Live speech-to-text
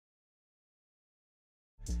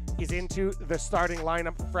is into the starting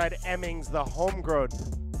lineup. Fred Emmings, the homegrown,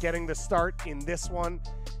 getting the start in this one,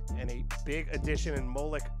 and a big addition in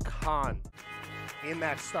Molik Khan in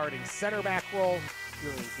that starting center back role.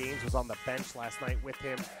 Julian Gaines was on the bench last night with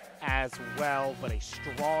him as well, but a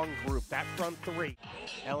strong group. That front three,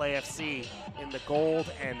 LAFC in the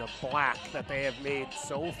gold and the black that they have made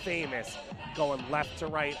so famous, going left to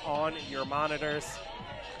right on your monitors.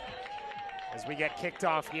 As we get kicked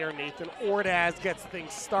off here, Nathan Ordaz gets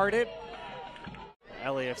things started.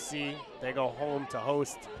 LAFC, they go home to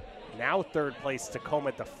host now third place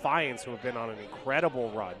Tacoma Defiance, who have been on an incredible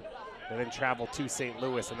run. They then travel to St.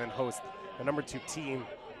 Louis and then host the number 2 team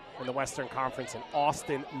in the Western Conference in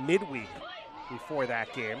Austin midweek before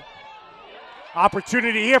that game.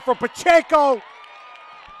 Opportunity here for Pacheco.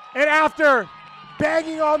 And after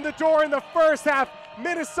banging on the door in the first half,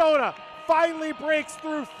 Minnesota finally breaks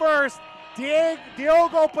through first.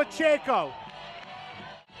 Diogo Pacheco.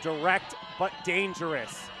 Direct but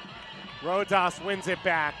dangerous. Rodas wins it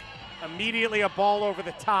back. Immediately a ball over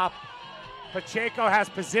the top. Pacheco has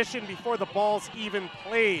position before the ball's even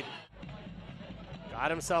played. Got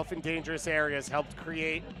himself in dangerous areas, helped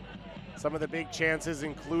create some of the big chances,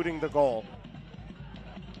 including the goal.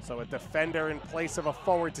 So a defender in place of a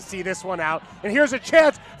forward to see this one out. And here's a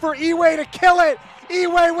chance for Iwe to kill it.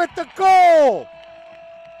 Iwe with the goal.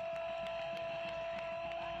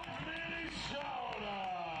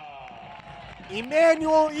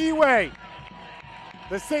 Emmanuel Iwe,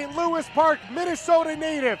 the St. Louis Park, Minnesota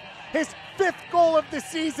native. His 5th goal of the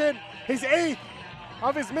season, his 8th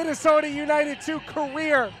of his Minnesota United 2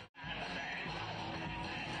 career.